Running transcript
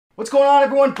What's going on,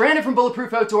 everyone? Brandon from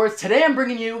Bulletproof Outdoors. Today I'm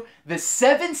bringing you the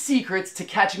 7 secrets to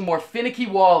catching more finicky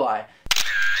walleye.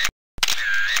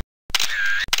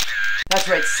 That's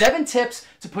right, 7 tips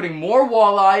to putting more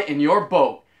walleye in your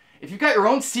boat. If you've got your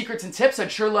own secrets and tips,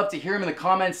 I'd sure love to hear them in the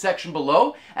comments section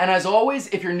below. And as always,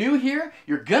 if you're new here,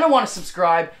 you're gonna want to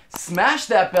subscribe, smash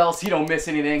that bell so you don't miss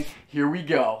anything. Here we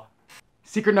go.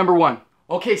 Secret number 1.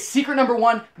 Okay, secret number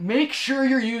 1, make sure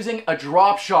you're using a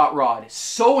drop shot rod.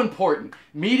 So important.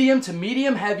 Medium to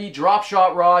medium heavy drop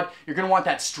shot rod. You're gonna want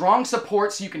that strong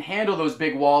support so you can handle those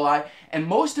big walleye. And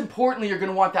most importantly, you're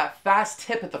gonna want that fast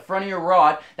tip at the front of your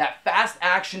rod, that fast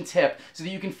action tip, so that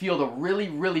you can feel the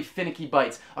really finicky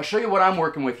bites. I'll show you what I'm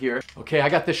working with here. Okay, I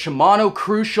got the Shimano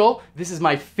Crucial. This is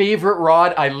my favorite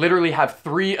rod. I literally have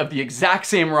 3 of the exact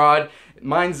same rod.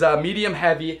 Mine's medium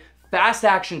heavy. Fast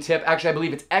action tip, actually I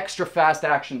believe it's extra fast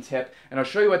action tip, and I'll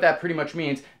show you what that pretty much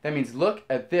means. That means look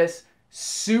at this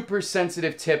super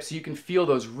sensitive tip so you can feel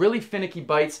those really finicky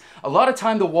bites. A lot of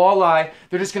time the walleye,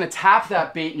 they're just gonna tap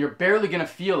that bait and you're barely gonna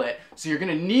feel it. So you're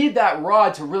gonna need that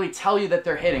rod to really tell you that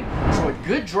they're hitting. So a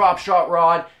good drop shot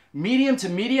rod, medium to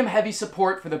medium heavy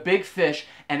support for the big fish,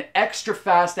 and extra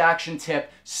fast action tip,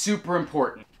 super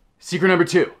important. Secret number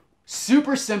 2.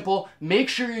 Super simple, make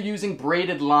sure you're using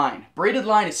braided line. Braided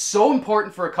line is so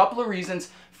important for a couple of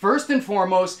reasons. First and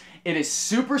foremost, it is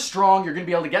super strong. You're gonna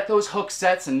be able to get those hook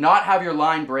sets and not have your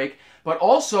line break. But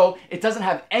also, it doesn't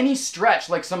have any stretch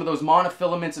like some of those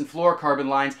monofilaments and fluorocarbon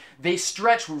lines. They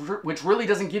stretch, which really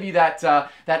doesn't give you that,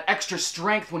 that extra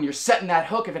strength when you're setting that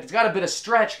hook. If it's got a bit of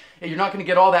stretch, you're not gonna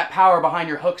get all that power behind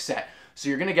your hook set. So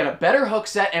you're gonna get a better hook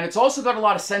set, and it's also got a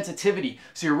lot of sensitivity,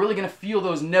 so you're really gonna feel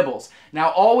those nibbles. Now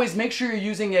always make sure you're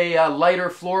using a lighter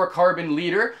fluorocarbon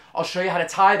leader. I'll show you how to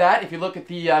tie that if you look at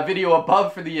the video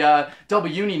above for the double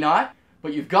uni knot.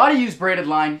 But you've gotta use braided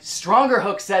line, stronger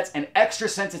hook sets, and extra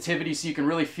sensitivity so you can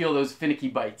really feel those finicky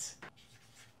bites.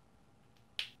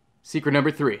 Secret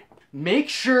number 3. Make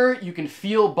sure you can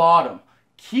feel bottom.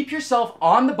 Keep yourself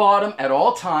on the bottom at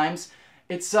all times.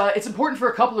 It's important for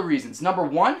a couple of reasons. Number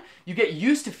 1, you get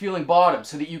used to feeling bottom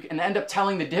so that you can end up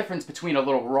telling the difference between a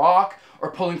little rock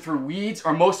or pulling through weeds,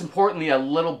 or most importantly, a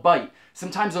little bite.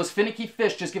 Sometimes those finicky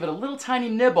fish just give it a little tiny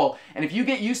nibble, and if you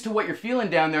get used to what you're feeling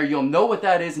down there, you'll know what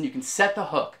that is and you can set the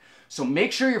hook. So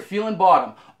make sure you're feeling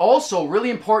bottom. Also, really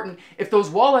important, if those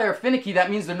walleye are finicky,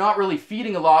 that means they're not really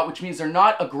feeding a lot, which means they're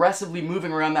not aggressively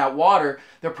moving around that water.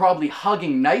 They're probably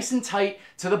hugging nice and tight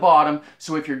to the bottom.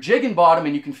 So if you're jigging bottom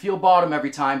and you can feel bottom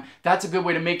every time, that's a good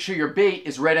way to make sure your bait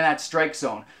is right in that strike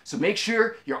zone. So make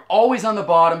sure you're always on the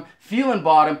bottom, feeling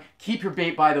bottom, keep your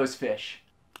bait by those fish.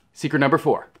 Secret number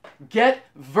 4, get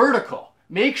vertical.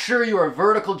 Make sure you are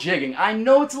vertical jigging. I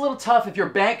know it's a little tough if you're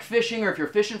bank fishing or if you're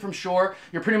fishing from shore.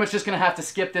 You're pretty much just gonna have to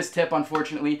skip this tip,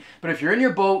 unfortunately. But if you're in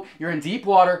your boat, you're in deep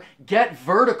water, get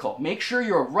vertical. Make sure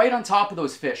you're right on top of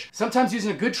those fish. Sometimes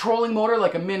using a good trolling motor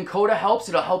like a Minn Kota helps.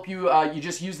 It'll help you, you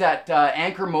just use that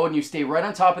anchor mode and you stay right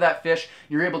on top of that fish.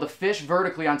 You're able to fish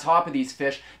vertically on top of these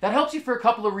fish. That helps you for a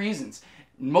couple of reasons.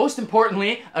 Most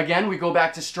importantly, again, we go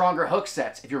back to stronger hook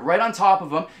sets. If you're right on top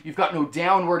of them, you've got no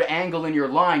downward angle in your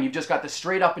line. You've just got the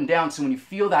straight up and down. So when you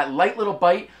feel that light little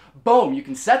bite, boom, you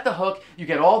can set the hook, you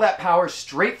get all that power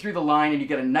straight through the line, and you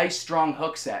get a nice strong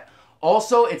hook set.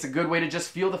 Also, it's a good way to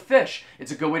just feel the fish.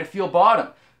 It's a good way to feel bottom.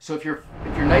 So if you're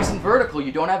nice and vertical,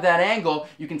 you don't have that angle,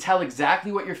 you can tell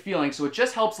exactly what you're feeling. So it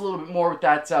just helps a little bit more with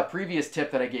that previous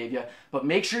tip that I gave you. But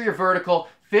make sure you're vertical,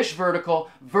 fish vertical,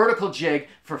 vertical jig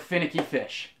for finicky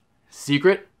fish.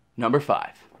 Secret number 5.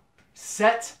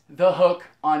 Set the hook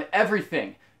on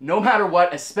everything. No matter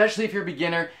what, especially if you're a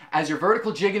beginner, as you're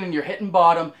vertical jigging and you're hitting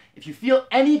bottom, if you feel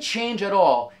any change at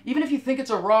all, even if you think it's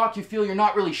a rock, you feel you're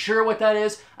not really sure what that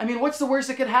is, I mean, what's the worst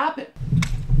that could happen?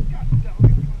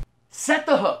 Set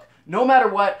the hook. No matter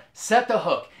what, set the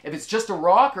hook. If it's just a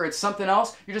rock or it's something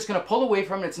else, you're just gonna pull away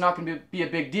from it. It's not gonna be a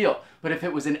big deal. But if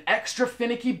it was an extra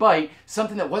finicky bite,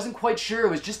 something that wasn't quite sure, it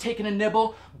was just taking a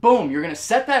nibble, boom, you're gonna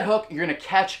set that hook, you're gonna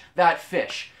catch that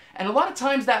fish. And a lot of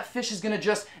times that fish is gonna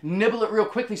just nibble it real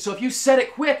quickly. So if you set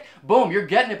it quick, boom, you're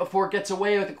getting it before it gets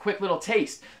away with a quick little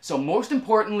taste. So most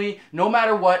importantly, no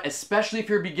matter what, especially if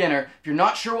you're a beginner, if you're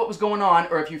not sure what was going on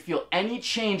or if you feel any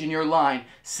change in your line,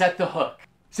 set the hook.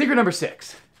 Secret number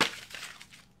 6.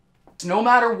 No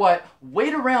matter what,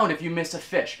 wait around if you miss a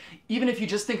fish. Even if you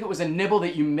just think it was a nibble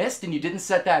that you missed and you didn't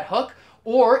set that hook,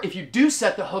 Or if you do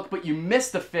set the hook but you miss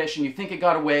the fish and you think it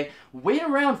got away, wait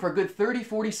around for a good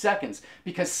 30-40 seconds,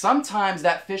 because sometimes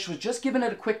that fish was just giving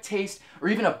it a quick taste or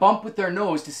even a bump with their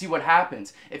nose to see what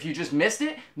happens. If you just missed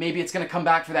it, maybe it's going to come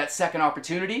back for that second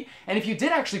opportunity. And if you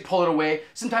did actually pull it away,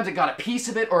 sometimes it got a piece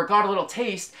of it or it got a little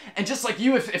taste. And just like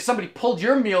you, if somebody pulled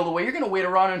your meal away, you're going to wait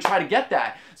around and try to get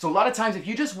that. So a lot of times if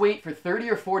you just wait for 30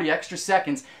 or 40 extra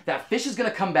seconds, that fish is going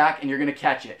to come back and you're going to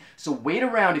catch it. So wait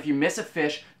around if you miss a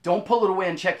fish. Don't pull it away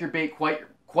and check your bait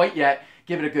quite yet.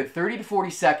 Give it a good 30 to 40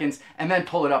 seconds and then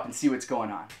pull it up and see what's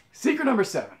going on. Secret number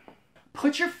 7.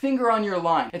 Put your finger on your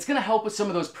line. It's going to help with some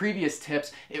of those previous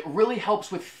tips. It really helps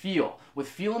with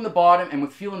feeling the bottom and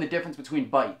with feeling the difference between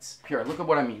bites. Here, look at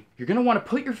what I mean. You're going to want to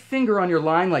put your finger on your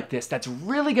line like this. That's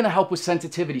really going to help with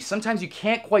sensitivity. Sometimes you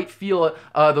can't quite feel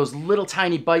those little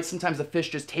tiny bites. Sometimes the fish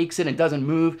just takes it and doesn't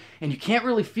move, and you can't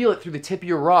really feel it through the tip of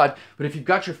your rod. But if you've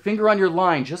got your finger on your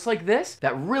line just like this,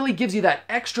 that really gives you that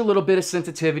extra little bit of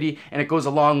sensitivity, and it goes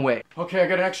a long way. Okay, I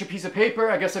got an extra piece of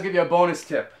paper. I guess I'll give you a bonus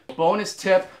tip. Bonus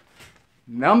tip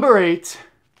number 8.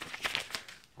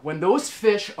 When those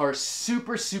fish are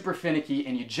super finicky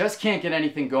and you just can't get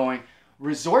anything going,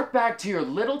 resort back to your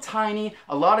little tiny,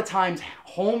 a lot of times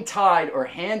home-tied or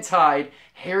hand-tied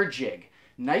hair jig.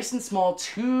 Nice and small,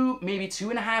 maybe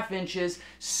 2.5 inches,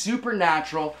 super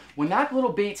natural. When that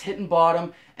little bait's hitting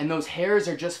bottom and those hairs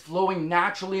are just flowing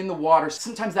naturally in the water,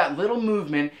 sometimes that little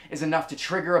movement is enough to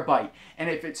trigger a bite. And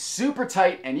if it's super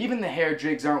tight and even the hair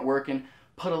jigs aren't working,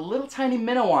 put a little tiny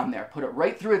minnow on there. Put it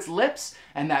right through its lips,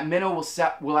 and that minnow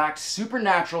will act super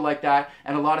natural like that,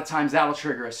 and a lot of times that'll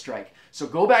trigger a strike. So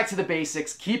go back to the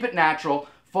basics, keep it natural,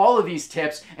 follow these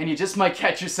tips, and you just might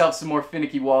catch yourself some more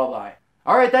finicky walleye.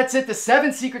 Alright, that's it. The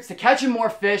 7 secrets to catching more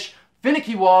fish,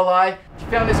 finicky walleye. If you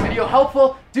found this video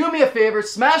helpful, do me a favor,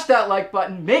 smash that like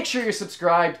button, make sure you're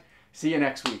subscribed. See you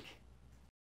next week.